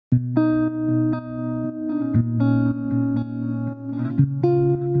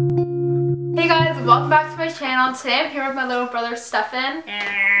back to my channel. Today I'm here with my little brother Stefan,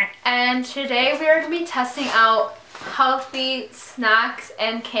 and today we are going to be testing out healthy snacks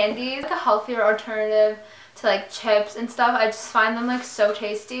and candies, like a healthier alternative to like chips and stuff. I just find them like so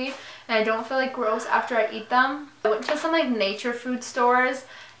tasty and I don't feel like gross after I eat them. I went to some like nature food stores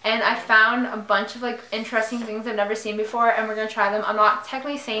and I found a bunch of like interesting things I've never seen before, and we're gonna try them. I'm not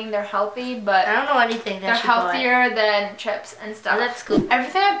technically saying they're healthy, but I don't know anything that they're healthier than chips and stuff. Oh, that's cool.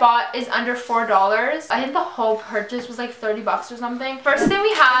 Everything I bought is under $4. I think the whole purchase was like 30 bucks or something. First thing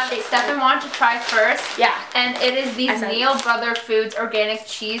we have, Stefan wanted to try first. Yeah. And it is these Neil Brother Foods organic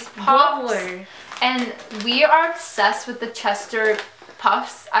cheese pops. And we are obsessed with the Chester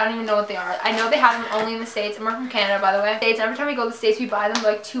puffs. I don't even know what they are. I know they have them only in the States, and we're from Canada, by the way. Every time we go to the States, we buy them for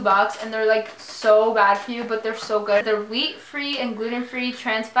like $2, and they're like so bad for you, but they're so good. They're wheat-free and gluten-free,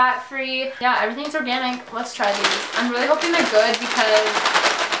 trans fat-free. Yeah, everything's organic. Let's try these. I'm really hoping they're good because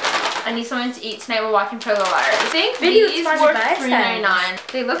I need something to eat tonight while watching Pretty Little Liars. I think these were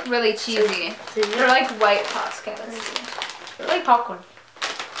 $3.99. They look really cheesy. They're like white puffs. Okay, let's see. They're like popcorn.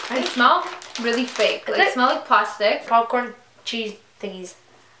 They smell really fake. Like, they smell like plastic. Popcorn cheese thingies.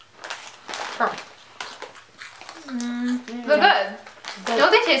 They're good. You know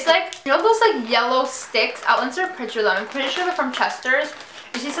what they taste like? You know those like yellow sticks? I'll insert a picture of them. I'm pretty sure they're from Chester's.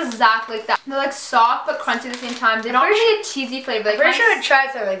 It tastes exactly like that. They're like soft but crunchy at the same time. They don't really get cheesy flavor. Like, I'm pretty sure I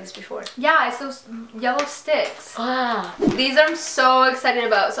tried something like this before. Yeah, it's those yellow sticks. Ah. These I'm so excited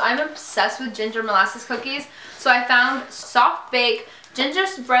about. So I'm obsessed with ginger molasses cookies. So I found soft bake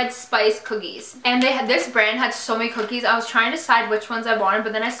gingerbread spice cookies, and this brand had so many cookies. I was trying to decide which ones I wanted,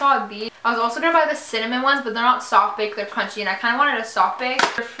 but then I saw these. I was also gonna buy the cinnamon ones, but they're not soft bake, they're crunchy, and I kind of wanted a soft bake.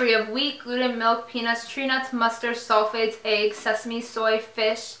 They're free of wheat, gluten, milk, peanuts, tree nuts, mustard, sulfates, eggs, sesame, soy,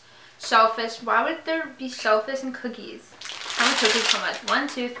 fish, shellfish. Why would there be shellfish in cookies? How many cookies come out? 1,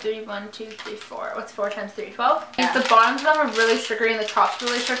 2, 3, 1, 2, 3, 4. What's 4 times 3? 12? Yeah. The bottoms of them are really sugary and the top's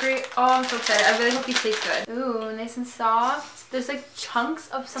really sugary. Oh, I'm so excited. I really hope these taste good. Ooh, nice and soft. There's like chunks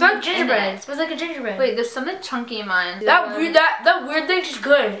of something. It's like gingerbread. It smells like a gingerbread. Wait, there's something chunky in mine. That weird thing is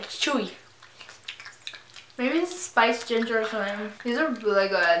good. It's chewy. Maybe it's spiced ginger or something. These are really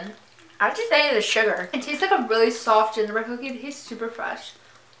good. I'm just saying the sugar. It tastes like a really soft gingerbread cookie. It tastes super fresh.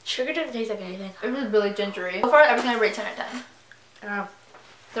 Sugar doesn't taste like anything. It was really gingery. So far, everything I rate 10 out of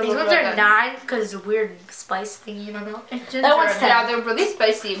 10. These ones are 9 because the weird spice thingy in my mouth. That one's 10. Yeah, they're really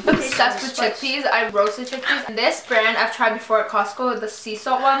spicy. I'm obsessed with chickpeas. I roasted chickpeas. And this brand I've tried before at Costco, the sea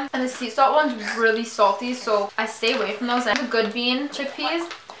salt one. And the sea salt one's really salty, so I stay away from those. I have the good bean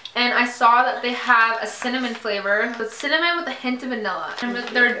chickpeas. And I saw that they have a cinnamon flavor. So it's cinnamon with a hint of vanilla. And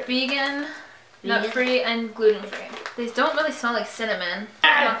they're vegan, nut-free, and gluten-free. These don't really smell like cinnamon.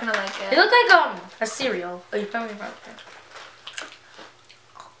 I'm not gonna like it. They look like a cereal. Oh, you probably brought it.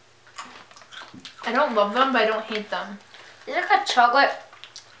 I don't love them, but I don't hate them. They're like a chocolate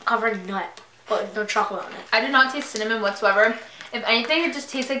covered nut, but there's no chocolate on it. I did not taste cinnamon whatsoever. If anything, it just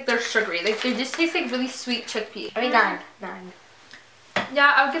tastes like they're sugary. Like, they just taste like really sweet chickpeas. I mean, 9.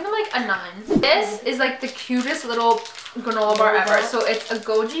 Yeah, I would give them like a 9. This is like the cutest little granola bar ever. So it's a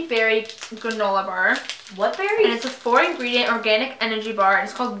goji berry granola bar. What berry? And it's a 4-ingredient organic energy bar. And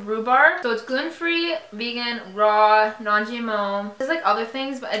it's called rhubarb. So it's gluten-free, vegan, raw, non-GMO. There's like other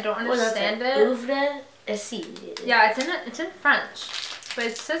things, but I don't understand it. Ouvre a seed. Yeah, it's in French. But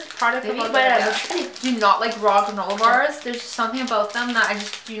it says product of I do not like raw granola bars. There's something about them that I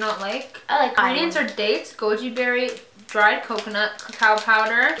just do not like. I like ingredients are dates, goji berry, dried coconut, cacao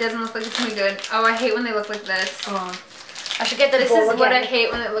powder. It doesn't look like it's gonna be good. Oh, I hate when they look like this. Oh. I should get the bowl. This is what I hate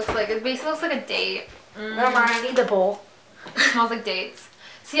when it looks like. It basically looks like a date. Never mind, I need the bowl. It smells like dates.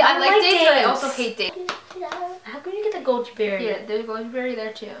 See, I like dates, but I also hate dates. How can you get the goji berry? Yeah, there's goji berry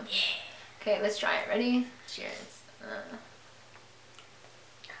there too. Okay, let's try it. Ready? Cheers.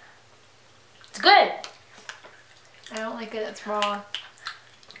 It's good. I don't like it. It's raw.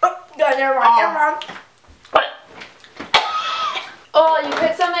 Oh, no, never mind. Never mind. Oh, you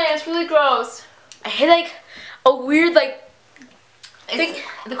hit something. It's really gross. I hit like a weird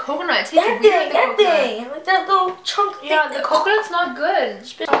the coconut. It tastes weird. That thing. Like that little chunk. Yeah, the coconut's not good.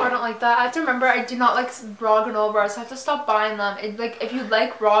 Oh, I don't like that. I have to remember I do not like raw granola bars, so I have to stop buying them. Like, if you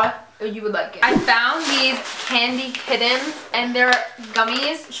like raw, you would like it. I found these candy kittens, and they're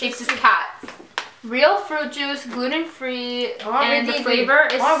gummies shaped as cats. Real fruit juice, gluten-free, and the flavor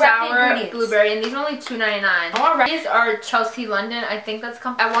is sour blueberry, and these are only $2.99. These are Chelsea London. I think that's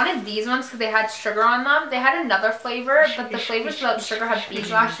company. I wanted these ones because they had sugar on them. They had another flavor, but the flavors without sugar had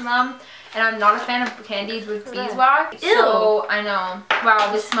beeswax in them. And I'm not a fan of candies with beeswax. So, I know.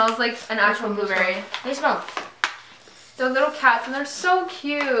 Wow, this smells like an actual blueberry. They smell. They're little cats and they're so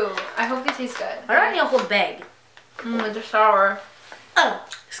cute. I hope they taste good. I don't need a whole bag. They're sour. Oh,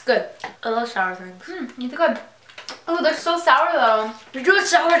 it's good. I love sour things. They're good. Oh, they're so sour though. We do a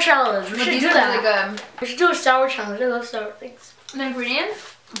sour challenge. We should these do are that. really good. We should do a sour challenge. I love sour things. The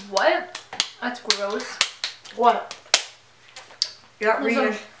ingredients? What? That's gross. What? You're not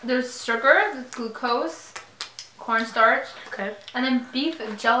reading. There's sugar, there's glucose, cornstarch, Okay. and then beef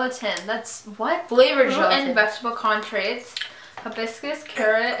gelatin. That's what? Flavored Fruit gelatin. and vegetable concentrates, hibiscus,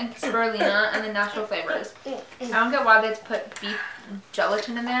 carrot, and spirulina, and the natural flavors. I don't get why they put beef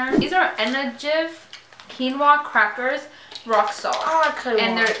gelatin in there. These are Energive quinoa crackers, rock salt. Oh, I could.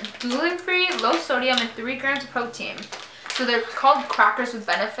 And they're gluten-free, low sodium, and 3 grams of protein. So they're called crackers with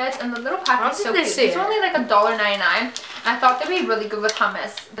benefits, and the little packet's so cute. These are only like $1.99. I thought they'd be really good with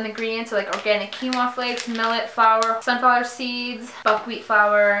hummus. And the ingredients are like organic quinoa flakes, millet flour, sunflower seeds, buckwheat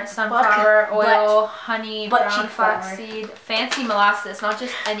flour, sunflower oil, honey, brown flaxseed, fancy molasses, not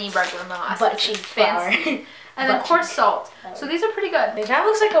just any regular molasses. Butt cheek flour. And then coarse salt. So these are pretty good. It kind of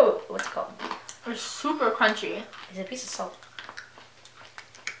looks like a, what's it called? They're super crunchy. It's a piece of salt.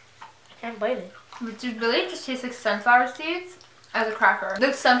 I can't bite it. Which really just tastes like sunflower seeds as a cracker.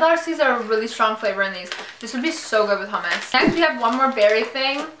 The sunflower seeds are a really strong flavor in these. This would be so good with hummus. Next we have one more berry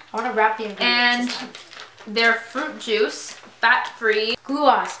thing. I want to wrap the ingredients. And they're fruit juice, fat-free.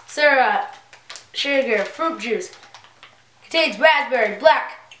 Glucose, syrup, sugar, fruit juice. Contains raspberry,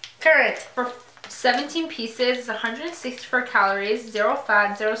 black currant. For 17 pieces, it's 164 calories, 0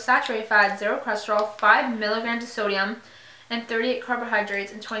 fat, 0 saturated fat, 0 cholesterol, 5 milligrams of sodium, and 38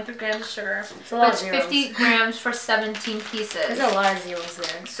 carbohydrates, and 23 grams of sugar. But it's 50 grams for 17 pieces. There's a lot of zeros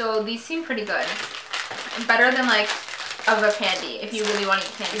there. So these seem pretty good. Better than like of a candy, if you really want to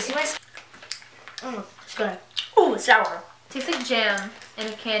eat candy. You see my... it's good. Ooh, it's sour. Tastes like jam and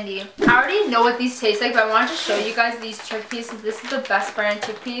a candy. I already know what these taste like, but I wanted to show you guys these chickpeas because this is the best brand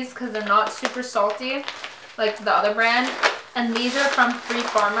chickpeas because they're not super salty like the other brand. And these are from Free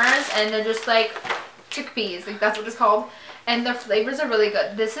Farmers and they're just like chickpeas, like that's what it's called. And their flavors are really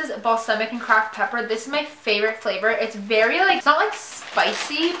good. This is balsamic and cracked pepper. This is my favorite flavor. It's very like, it's not like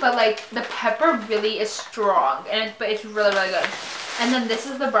spicy, but like the pepper really is strong. But it's really, really good. And then this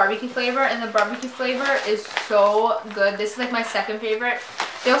is the barbecue flavor, and the barbecue flavor is so good. This is like my second favorite.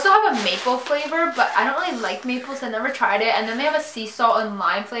 They also have a maple flavor, but I don't really like maple, so I never tried it. And then they have a sea salt and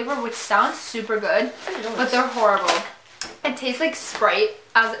lime flavor, which sounds super good, but they're horrible. It tastes like Sprite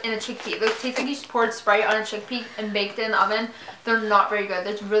as in a chickpea. It tastes like you just poured Sprite on a chickpea and baked it in the oven. They're not very good.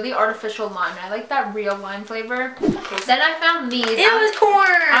 There's really artificial lime. And I like that real lime flavor. Then I found these. It was corn.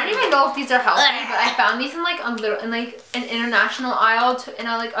 I don't even know if these are healthy, but I found these in like an international aisle in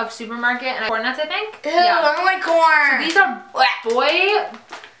a like a supermarket, and corn nuts, I think. Ew, I don't like corn. So these are boy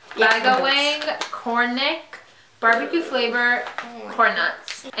bagawang cornick barbecue flavor corn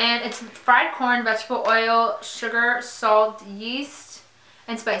nuts, and it's fried corn, vegetable oil, sugar, salt, yeast,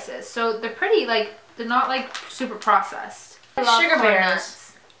 and spices. So they're pretty like they're not like super processed. I love sugar corn bears.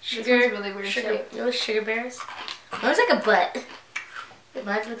 nuts. Sugar, this one's really weird shape. You know sugar bears? It looks like a butt.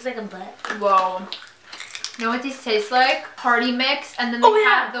 Mine looks like a butt. Whoa. You know what these taste like? Party mix, and then they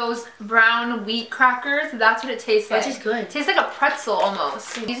have those brown wheat crackers. That's what it tastes like. That tastes good. It tastes like a pretzel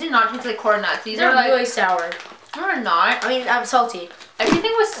almost. These do not taste like corn nuts. These They're are like really sour. No, they're not. I mean, I'm salty.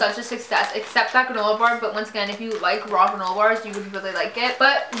 Everything was such a success except that granola bar, but once again, if you like raw granola bars, you would really like it.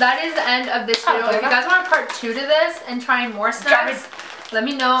 But that is the end of this video. If you guys want a part 2 to this and trying more snacks, let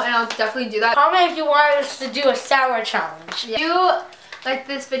me know and I'll definitely do that. Comment if you want us to do a sour challenge. If you like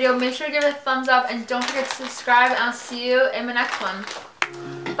this video, make sure to give it a thumbs up and don't forget to subscribe, and I'll see you in my next one.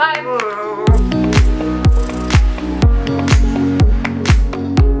 Bye!